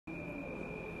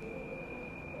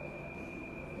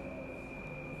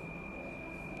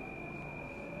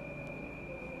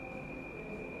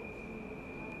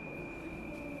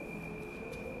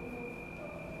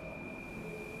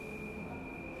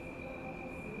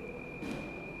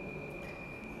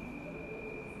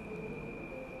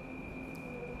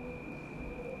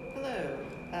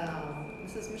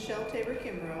This is Michelle Tabor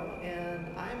Kimbrough, and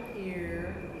I'm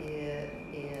here in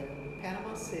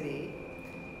Panama City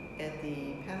at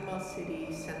the Panama City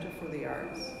Center for the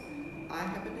Arts. I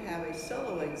happen to have a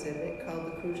solo exhibit called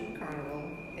the Crucian Carnival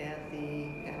at the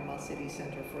Panama City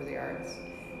Center for the Arts.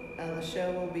 The show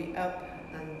will be up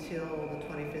until the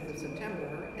 25th of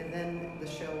September, and then the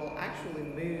show will actually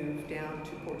move down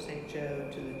to Port St. Joe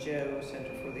to the Joe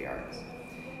Center for the Arts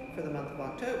for the month of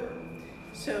October.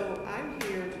 So I'm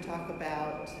here to talk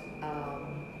about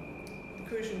the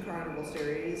Crucian Carnival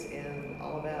series and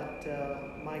all about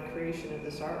my creation of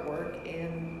this artwork,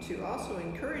 and to also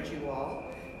encourage you all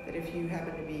that if you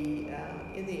happen to be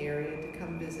in the area, to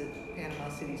come visit Panama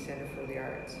City Center for the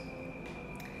Arts.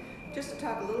 Just to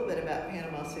talk a little bit about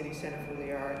Panama City Center for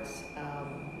the Arts,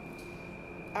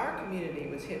 our community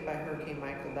was hit by Hurricane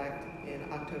Michael back in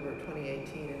October of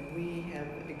 2018, and we have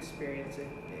experienced a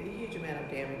huge amount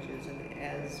of damages, and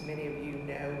as many of you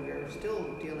know, we're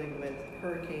still dealing with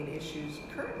hurricane issues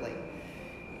currently.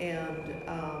 And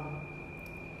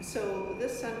so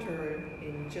this center,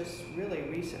 in just really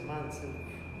recent months,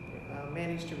 have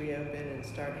managed to reopen and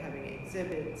start having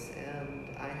exhibits, and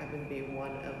I happen to be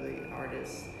one of the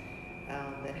artists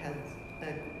that has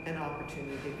an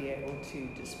opportunity to be able to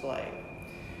display.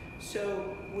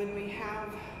 So when we have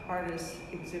artists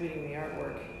exhibiting the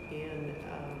artwork in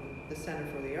the Center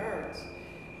for the Arts,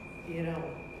 you know,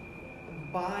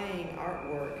 buying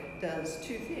artwork does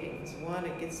two things. One,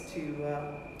 it gets to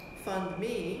fund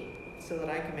me so that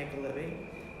I can make a living,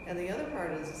 and the other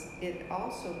part is it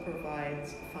also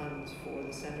provides funds for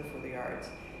the Center for the Arts,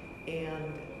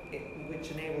 and which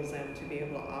enables them to be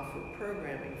able to offer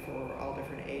programming for all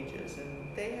different ages. And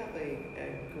they have a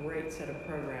great set of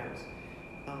programs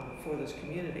for this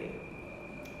community.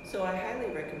 So I highly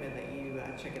recommend that you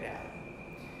check it out.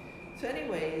 So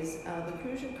anyways, the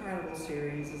Crucian Carnival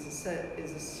series is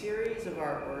a series of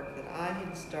artwork that I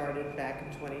had started back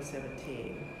in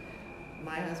 2017.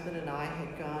 My husband and I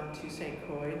had gone to St.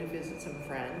 Croix to visit some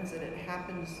friends, and it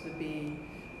happens to be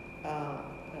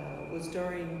was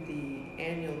during the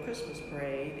annual Christmas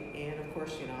parade, and of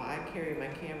course, you know, I carry my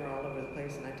camera all over the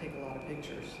place and I take a lot of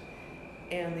pictures.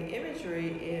 And the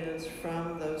imagery is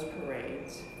from those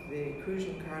parades. The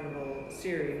Crucian Carnival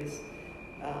series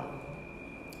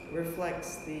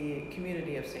reflects the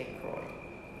community of St. Croix.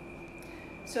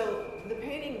 So the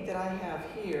painting that I have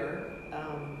here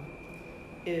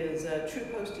is True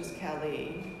Hostess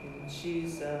Callie, and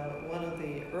she's one of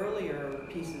the earlier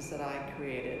pieces that I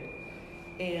created.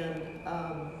 And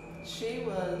she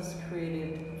was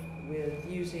created with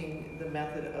using the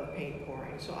method of paint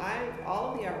pouring. So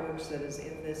all of the artworks that is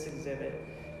in this exhibit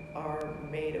are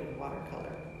made of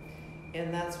watercolor.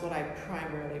 And that's what I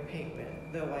primarily paint with,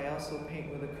 though I also paint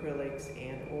with acrylics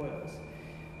and oils.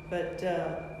 But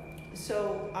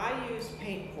so I use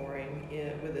paint pouring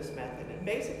with this method. And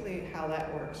basically how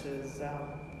that works is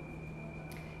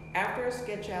after I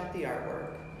sketch out the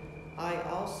artwork, I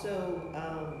also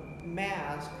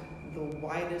mask the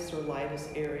widest or lightest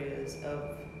areas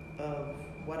of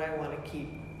what I want to keep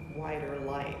white or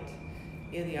light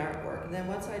in the artwork. And then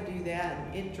once I do that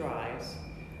and it dries,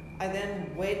 I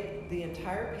then wet the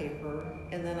entire paper,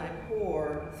 and then I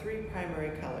pour three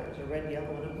primary colors, a red,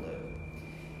 yellow, and a blue.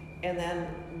 And then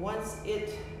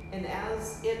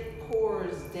as it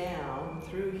pours down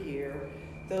through here,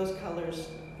 those colors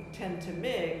tend to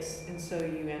mix, and so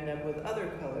you end up with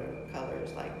other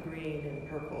colors like green and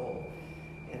purple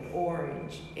and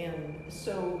orange.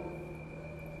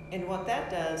 And what that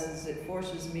does is it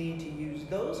forces me to use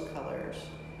those colors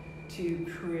to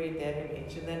create that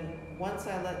image. And then once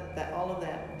I let all of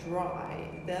that dry,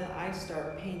 then I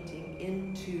start painting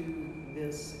into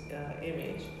this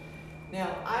image.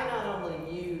 Now, I not only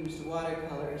used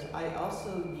watercolors, I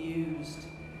also used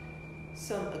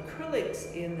some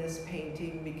acrylics in this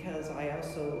painting because I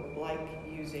also like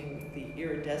using the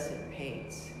iridescent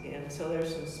paints. And so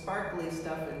there's some sparkly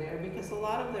stuff in there because a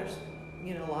lot of their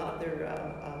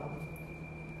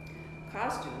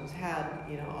costumes had,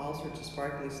 you know, all sorts of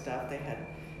sparkly stuff. They had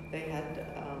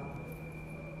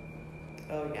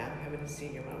oh yeah, I'm having a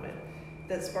senior moment.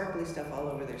 That sparkly stuff all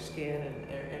over their skin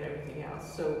and everything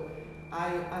else. So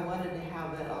I wanted to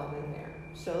have that all in there.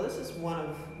 So this is one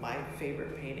of my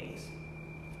favorite paintings.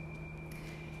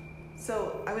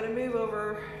 So I'm going to move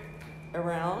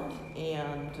around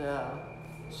and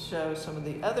show some of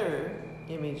the other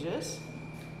images.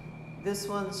 This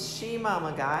one's She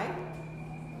Mama Guy.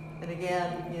 And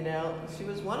again, you know, she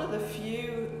was one of the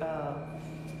few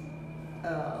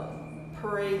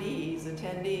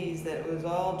attendees that was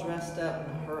all dressed up,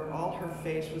 and all her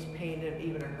face was painted,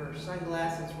 even her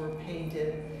sunglasses were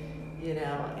painted, you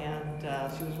know, and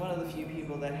she was one of the few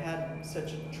people that had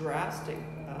such a drastic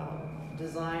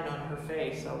design on her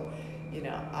face. So, you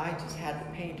know, I just had to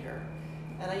paint her.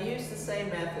 And I used the same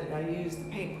method. I used the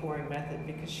paint pouring method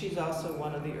because she's also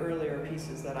one of the earlier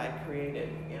pieces that I created,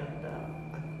 and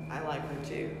I like her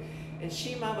too. And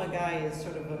She Mama Guy is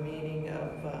sort of a meaning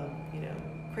of, you know,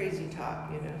 crazy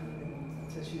talk, you know.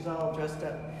 And so she's all dressed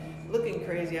up, looking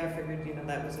crazy. I figured, you know,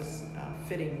 that was a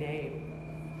fitting name.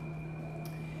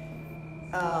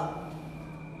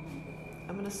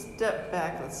 I'm going to step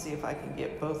back. Let's see if I can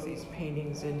get both these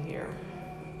paintings in here.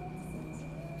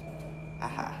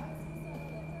 Aha.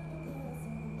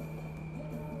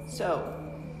 So,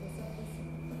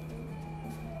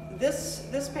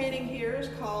 this painting here is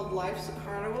called Life's a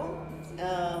Carnival.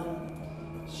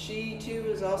 She too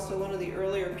is also one of the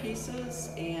earlier pieces,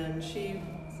 and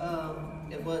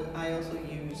I also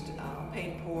used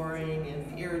paint pouring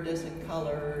and iridescent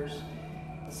colors.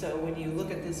 So when you look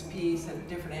at this piece at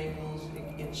different angles,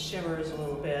 it shimmers a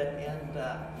little bit, and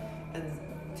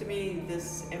to me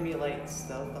this emulates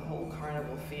the whole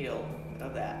carnival feel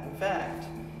of that. In fact,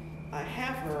 I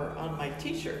have her on my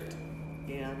t-shirt,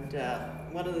 and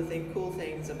one of the cool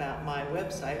things about my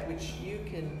website, which you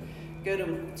can go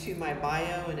to my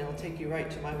bio and it'll take you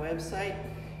right to my website,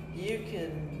 you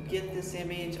can get this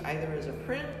image either as a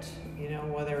print, you know,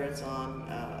 whether it's on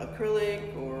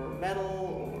acrylic or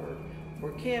metal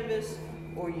or canvas,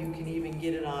 or you can even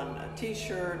get it on a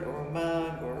t-shirt or a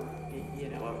mug, or, you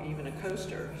know, or even a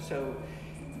coaster. So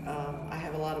I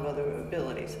have a lot of other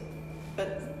abilities.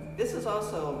 But this is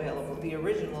also available. The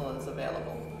original is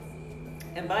available.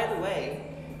 And by the way,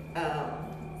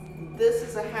 this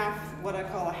is what I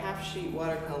call a half sheet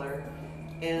watercolor,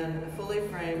 and fully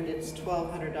framed, it's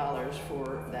 $1,200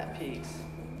 for that piece.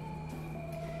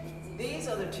 These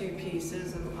other two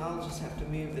pieces, and I'll just have to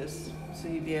move this so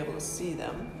you'll be able to see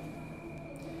them.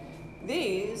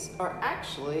 These are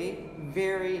actually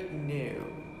very new.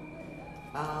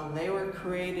 They were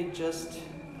created just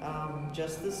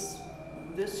this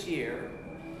year,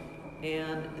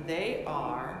 and they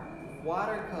are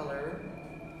watercolor.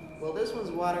 Well, this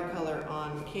one's watercolor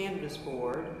on canvas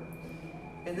board,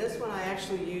 and this one I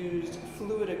actually used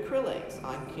fluid acrylics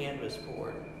on canvas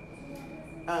board.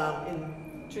 And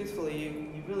truthfully, you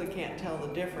really can't tell the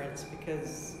difference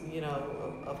because, you know,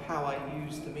 of how I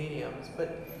use the mediums.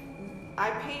 But I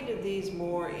painted these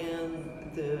more in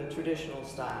the traditional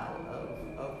style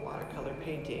of watercolor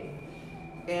painting.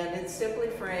 And it's simply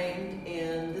framed,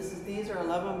 and these are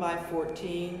 11 by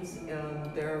 14s,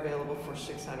 and they're available for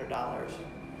 $600.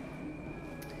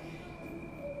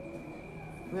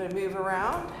 I'm going to move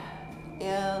around,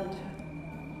 and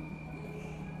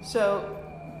so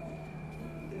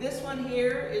this one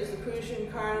here is the Crucian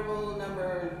Carnival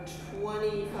number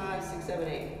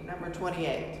 25678, number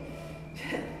 28.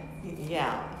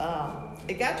 Yeah,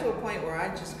 it got to a point where I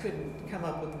just couldn't come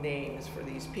up with names for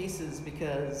these pieces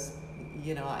because,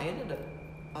 you know, I ended up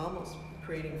almost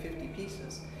creating 50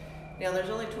 pieces. Now there's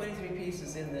only 23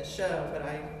 pieces in this show, but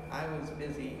I was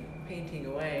busy painting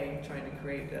away, trying to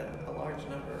create a large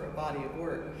number, a body of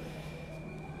work.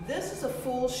 This is a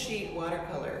full sheet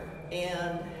watercolor,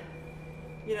 and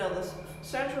you know, the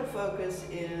central focus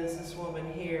is this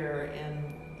woman here, and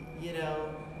you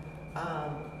know, I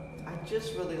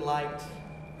just really liked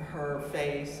her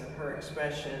face and her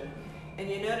expression. And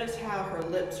you notice how her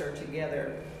lips are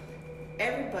together.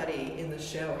 Everybody in the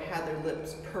show had their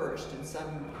lips pursed in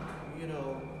some, you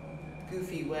know,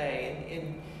 goofy way.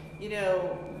 And you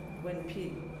know, when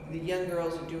the young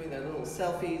girls are doing their little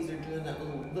selfies, they're doing that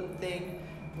little lip thing.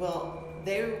 Well,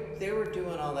 they were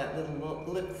doing all that little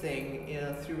lip thing, you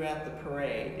know, throughout the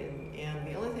parade. And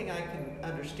the only thing I can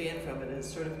understand from it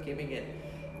is sort of giving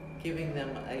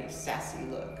them a sassy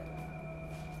look.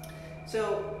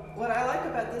 So what I like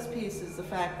about this piece is the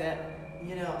fact that,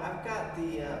 you know, I've got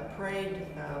the parade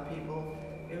people.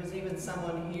 There was even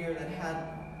someone here that had,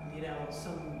 you know,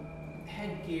 some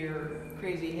headgear,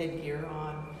 crazy headgear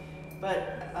on.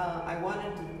 But I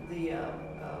wanted the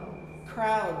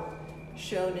crowd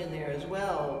shown in there as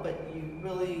well, but you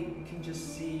really can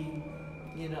just see,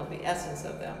 you know, the essence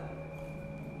of them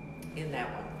in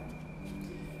that one.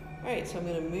 All right, so I'm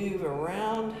going to move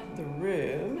around the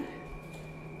room,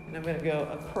 and I'm going to go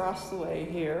across the way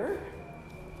here.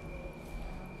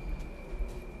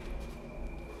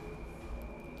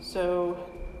 So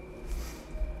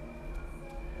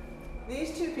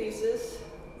these two pieces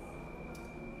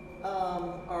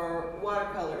are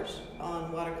watercolors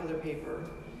on watercolor paper,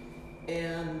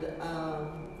 and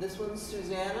this one's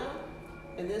Susanna,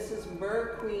 and this is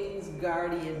Mer Queen's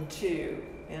Guardian 2.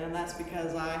 And that's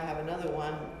because I have another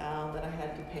one that I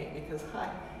had to paint because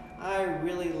I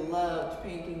really loved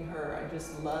painting her. I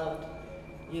just loved,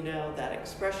 you know, that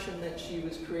expression that she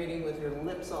was creating with her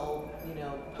lips all, you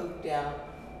know, poked out,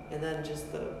 and then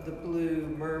just the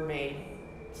blue mermaid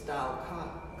style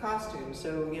costume.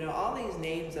 So, you know, all these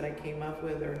names that I came up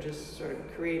with are just sort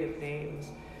of creative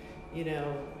names, you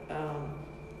know,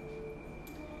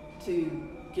 to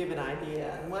give an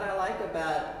idea. And what I like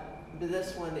about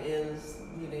this one is,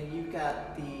 you know, you've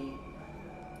got the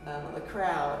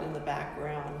crowd in the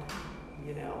background,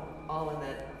 you know, all in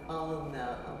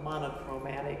the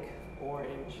monochromatic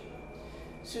orange.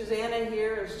 Susanna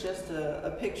here is just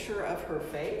a picture of her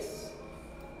face.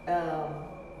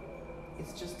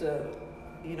 It's just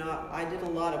you know, I did a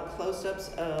lot of close-ups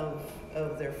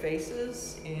of their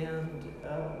faces and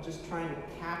just trying to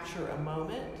capture a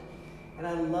moment. And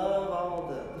I love all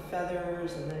the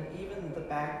feathers, and then even the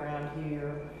background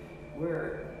here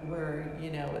where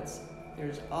you know,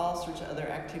 there's all sorts of other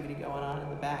activity going on in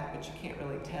the back, but you can't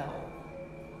really tell.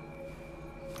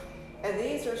 And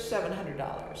these are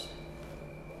 $700.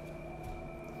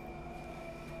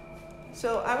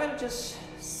 So I'm going to just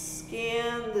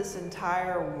scan this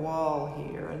entire wall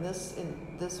here, and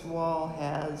this wall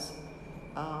has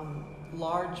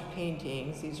large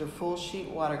paintings. These are full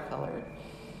sheet watercolored.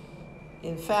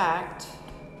 In fact,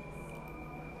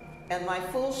 and my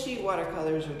full sheet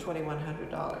watercolors are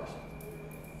 $2,100.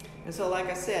 And so, like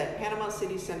I said, Panama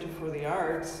City Center for the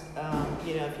Arts,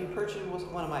 you know, if you purchase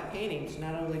one of my paintings,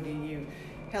 not only do you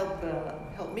help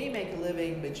me make a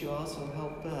living, but you also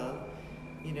help,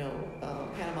 you know,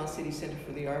 Panama City Center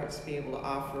for the Arts be able to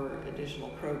offer additional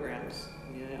programs,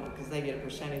 you know, because they get a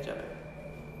percentage of it.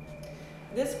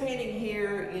 This painting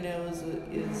here, you know,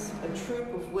 is a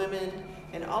troupe of women,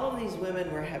 and all of these women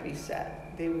were heavy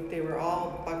set. They were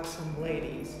all buxom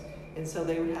ladies. And so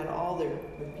they had all the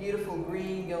beautiful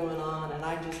green going on, and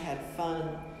I just had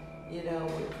fun, you know,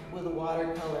 with the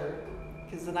watercolor.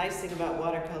 Because the nice thing about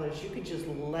watercolors, you could just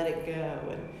let it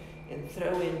go and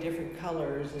throw in different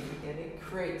colors, and it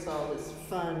creates all this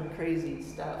fun, crazy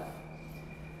stuff.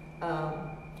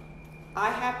 I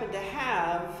happen to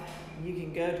have, you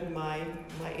can go to my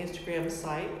Instagram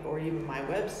site or even my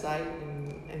website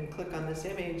and click on this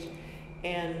image,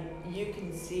 and you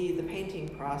can see the painting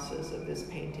process of this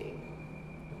painting.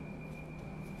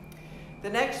 The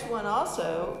next one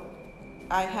also,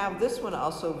 I have this one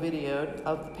also videoed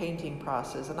of the painting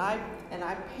process, and I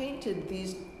painted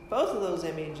both of those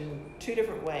images in two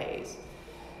different ways.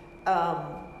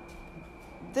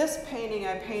 This painting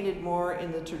I painted more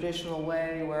in the traditional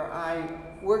way, where I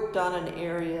worked on an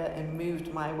area and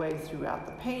moved my way throughout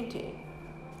the painting.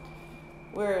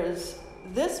 Whereas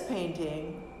this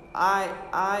painting,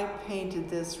 I painted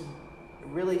this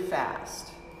really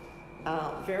fast,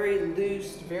 very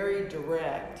loose, very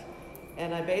direct,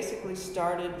 and I basically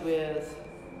started with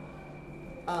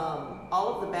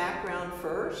all of the background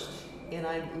first, and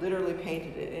I literally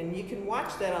painted it. And you can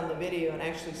watch that on the video and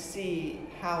actually see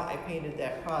how I painted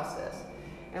that process.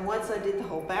 And once I did the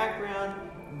whole background,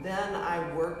 then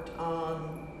I worked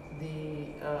on the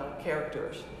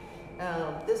characters.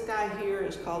 This guy here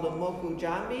is called a Moku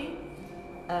Jambi,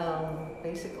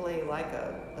 basically like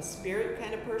a spirit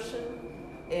kind of person.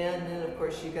 And then of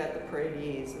course you got the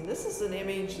paradis. And this is an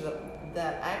image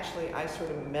that actually I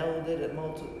sort of melded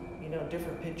at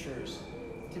different pictures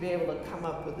to be able to come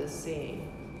up with this scene.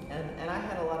 And I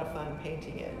had a lot of fun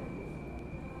painting it.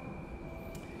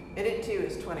 And it too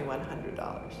is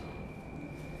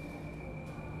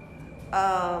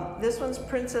 $2,100. This one's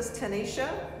Princess Tanisha.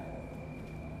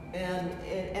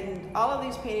 And all of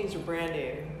these paintings are brand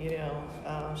new, you know.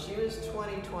 She was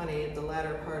 2020, the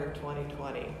latter part of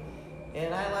 2020.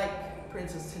 And I like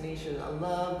Princess Tanisha. I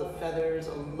love the feathers,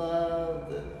 I love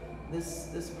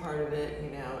this part of it,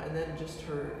 you know, and then just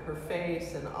her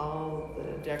face and all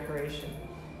the decoration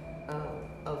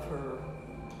of her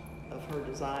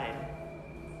design.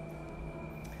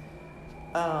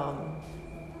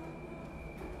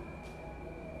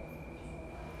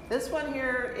 This one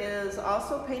here is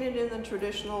also painted in the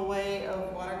traditional way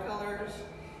of watercolors.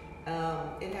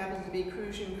 It happens to be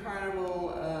Crucian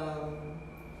Carnival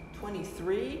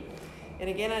 23. And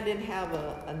again, I didn't have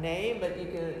a name, but you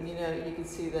can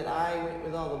see that I went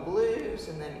with all the blues,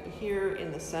 and then here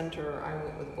in the center, I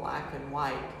went with black and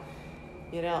white.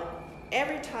 You know,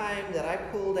 every time that I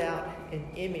pulled out an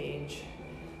image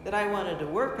that I wanted to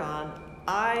work on,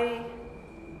 I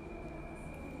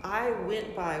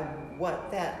went by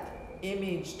what that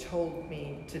image told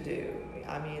me to do.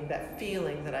 I mean, that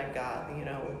feeling that I got, you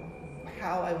know,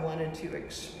 how I wanted to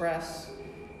express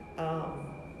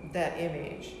that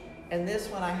image. And this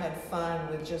one I had fun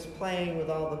with just playing with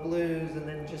all the blues and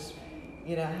then just,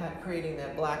 you know, creating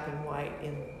that black and white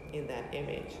in that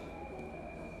image.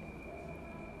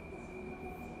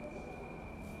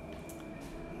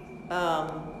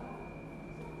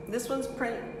 This one's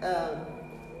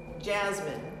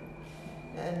Jasmine,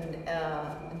 and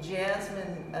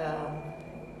Jasmine,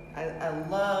 I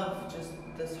love just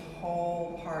this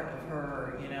whole part of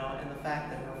her, you know, and the fact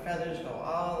that her feathers go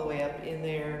all the way up in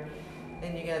there,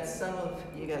 and you got some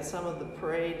of the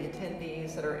parade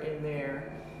attendees that are in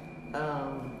there,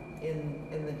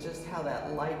 in just how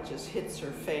that light just hits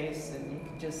her face, and you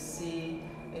can just see,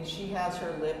 and she has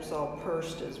her lips all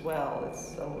pursed as well.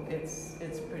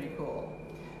 It's pretty cool.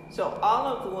 So all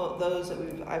of those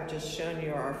that I've just shown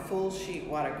you are full sheet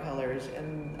watercolors,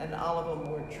 and all of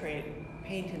them were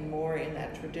painted more in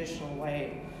that traditional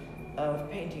way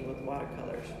of painting with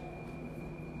watercolors.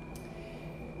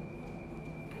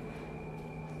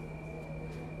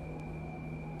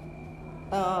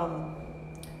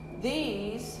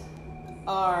 These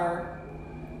are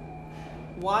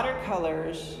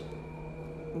watercolors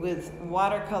with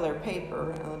watercolor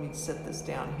paper. Now let me set this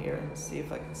down here and see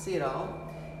if I can see it all.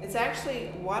 It's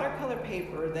actually watercolor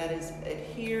paper that is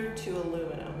adhered to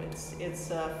aluminum. It's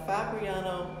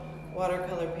Fabriano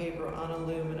watercolor paper on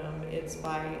aluminum. It's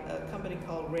by a company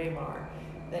called Raymar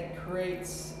that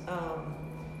creates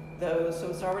those, so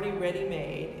it's already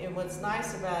ready-made. And what's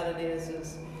nice about it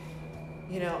is,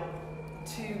 you know,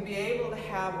 to be able to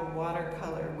have a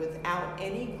watercolor without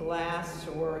any glass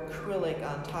or acrylic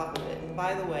on top of it. And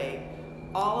by the way,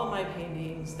 all of my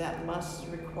paintings that must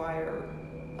require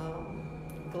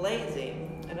glazing,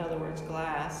 in other words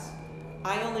glass,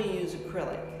 I only use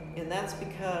acrylic, and that's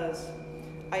because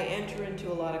I enter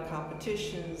into a lot of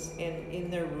competitions, and in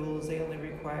their rules they only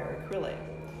require acrylic.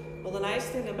 Well, the nice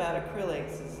thing about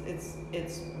acrylics is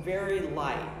it's very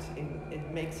light, and it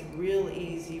makes it real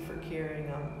easy for carrying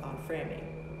on framing.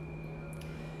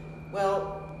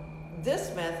 Well,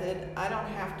 this method I don't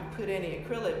have to put any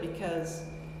acrylic, because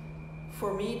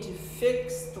for me to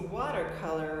fix the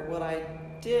watercolor, what I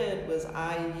did was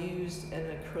I used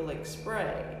an acrylic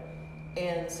spray,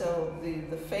 and so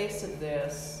the face of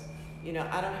this, you know,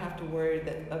 I don't have to worry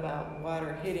about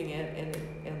water hitting it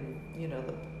and you know,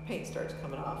 the paint starts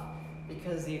coming off,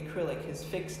 because the acrylic has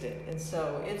fixed it. And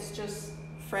so it's just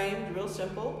framed real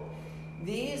simple.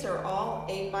 These are all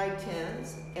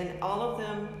 8x10s, and all of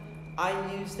them I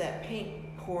use that paint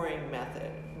pouring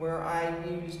method where I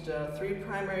used 3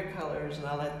 primary colors, and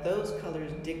I let those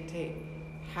colors dictate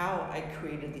how I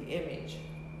created the image.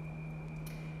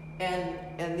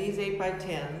 And these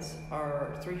 8x10s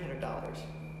are $300.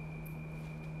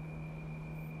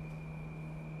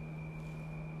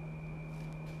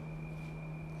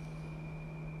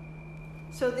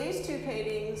 So these two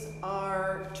paintings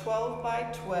are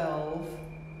 12x12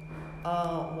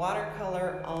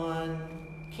 watercolor on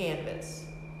canvas.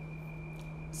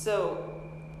 So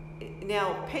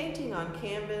now painting on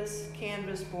canvas,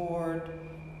 canvas board,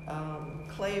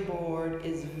 clay board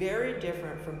is very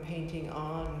different from painting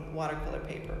on watercolor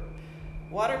paper.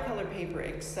 Watercolor paper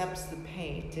accepts the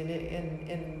paint,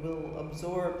 and will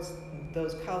absorb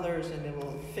those colors, and it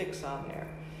will fix on there.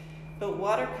 But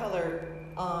watercolor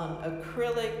on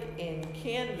acrylic and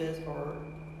canvas, or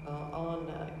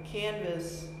on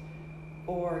canvas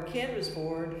or canvas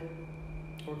board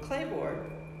or clay board,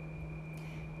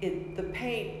 the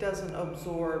paint doesn't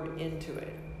absorb into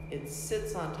it. It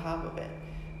sits on top of it.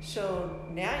 So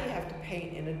now you have to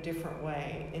paint in a different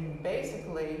way. And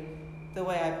basically, the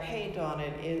way I paint on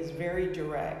it is very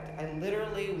direct. I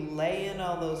literally lay in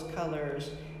all those colors,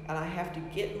 and I have to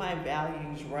get my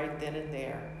values right then and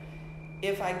there.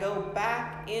 If I go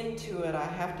back into it, I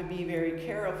have to be very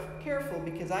careful,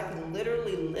 because I can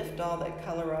literally lift all that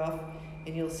color off,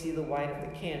 and you'll see the white of the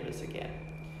canvas again.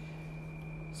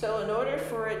 So in order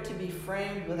for it to be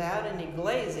framed without any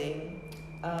glazing,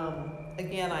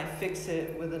 again, I fix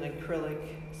it with an acrylic.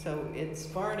 So it's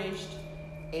varnished,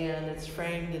 and it's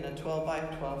framed in a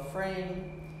 12x12 frame.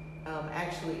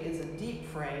 Actually, it's a deep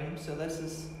frame, so this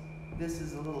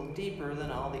is a little deeper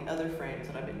than all the other frames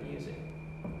that I've been using.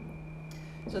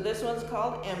 So this one's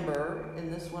called Ember,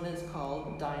 and this one is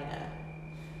called Dinah.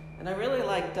 And I really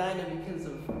like Dinah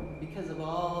because of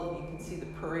all, you can see the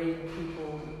parade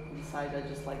people inside. I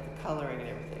just like the coloring and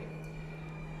everything.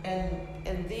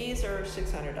 And these are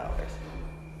 $600.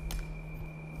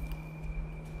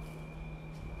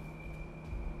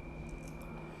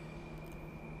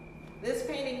 This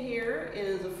painting here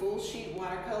is a full sheet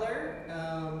watercolor.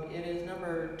 It is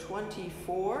number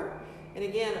 24. And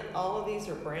again, all of these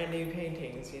are brand new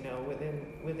paintings, you know, within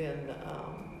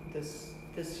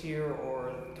this year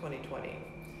or 2020.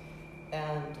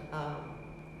 And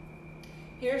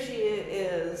here she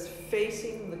is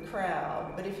facing the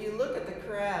crowd, but if you look at the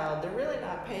crowd, they're really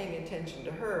not paying attention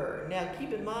to her. Now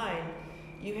keep in mind,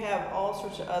 you have all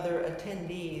sorts of other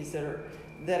attendees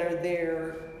that are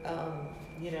there.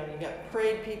 You know, you got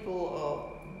parade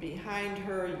people behind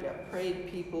her, you got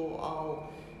parade people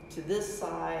all to this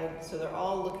side, so they're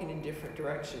all looking in different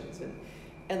directions.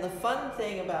 And the fun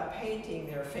thing about painting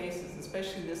their faces,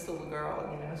 especially this little girl,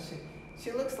 you know,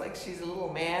 she looks like she's a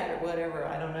little mad or whatever.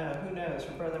 I don't know. Who knows?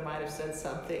 Her brother might have said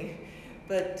something.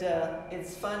 But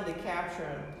it's fun to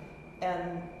capture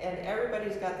them. And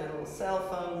everybody's got their little cell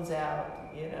phones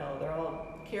out. You know, they're all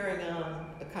carrying on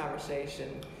a conversation.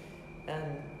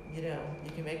 And, you know, you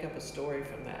can make up a story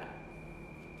from that.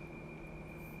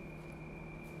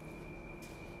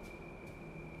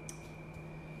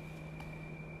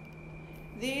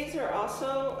 These are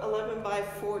also 11 by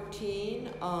 14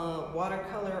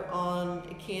 watercolor on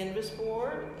a canvas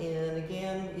board. And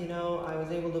again, you know, I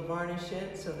was able to varnish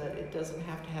it so that it doesn't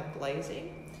have to have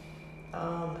glazing.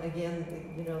 Again,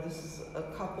 you know, this is a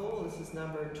couple. This is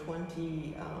number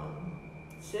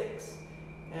 26,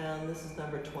 and this is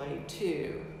number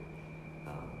 22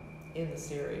 in the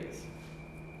series.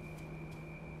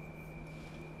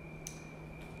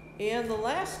 And the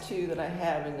last two that I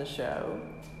have in the show,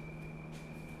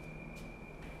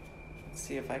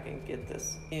 see if I can get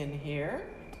this in here.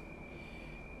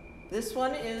 This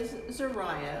one is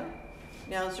Zariah.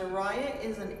 Now Zariah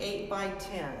is an 8 by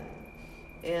 10,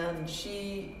 and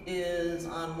she is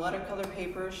on watercolor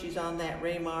paper. She's on that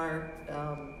Raymar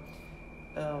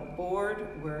board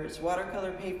where it's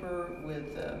watercolor paper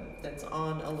with that's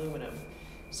on aluminum.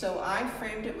 So I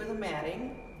framed it with a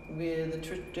matting with a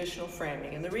traditional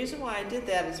framing, and the reason why I did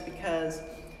that is because,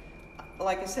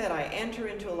 like I said, I enter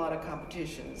into a lot of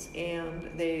competitions, and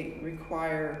they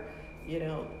require, you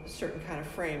know, certain kind of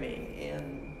framing,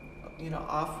 and, you know,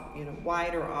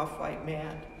 white or off-white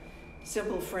matte,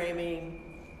 simple framing,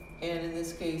 and in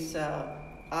this case,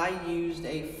 I used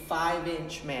a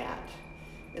 5-inch matte.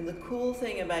 And the cool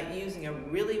thing about using a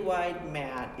really wide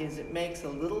matte is it makes a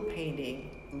little painting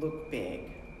look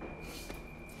big.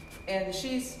 And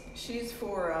she's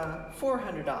for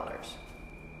 $400.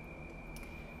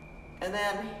 And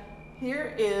then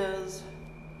here is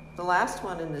the last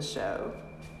one in the show,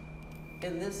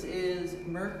 and this is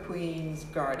MerQueen's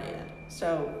Guardian.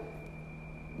 So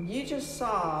you just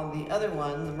saw the other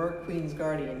one, the MerQueen's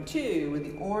Guardian 2,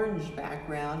 with the orange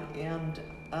background, and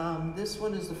this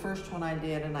one is the first one I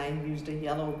did, and I used a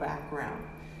yellow background,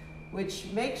 which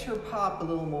makes her pop a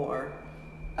little more.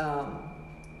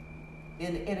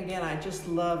 And again, I just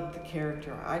loved the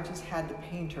character. I just had to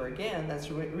paint her again. That's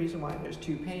the reason why there's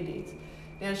two paintings.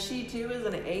 Now she too is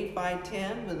an 8 by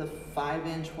 10 with a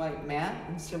 5-inch white matte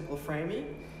and simple framing,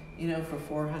 you know, for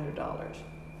 $400.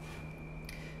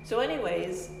 So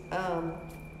anyways,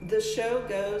 the show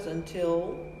goes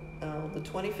until the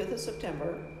 25th of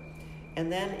September,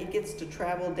 and then it gets to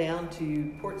travel down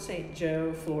to Port St.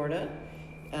 Joe, Florida,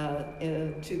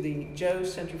 to the Joe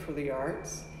Center for the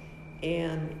Arts.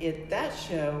 And at that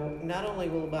show, not only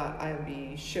will I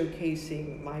be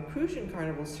showcasing my Crucian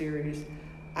Carnival series,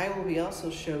 I will be also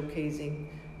showcasing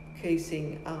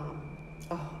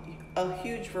a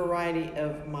huge variety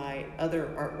of my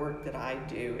other artwork that I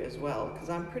do as well, because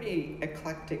I'm pretty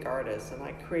eclectic artist, and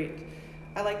I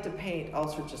like to paint all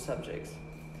sorts of subjects.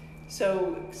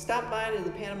 So stop by to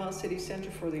the Panama City Center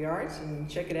for the Arts and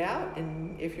check it out.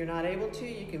 And if you're not able to,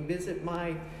 you can visit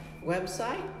my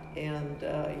website, and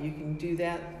you can do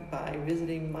that by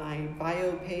visiting my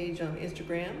bio page on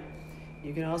Instagram.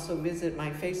 You can also visit my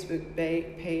Facebook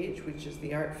page, which is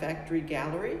the Art Factory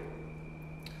Gallery,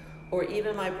 or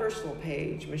even my personal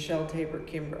page, Michelle Tabor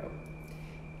Kimbrough.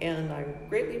 And I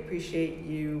greatly appreciate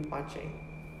you watching.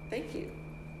 Thank you.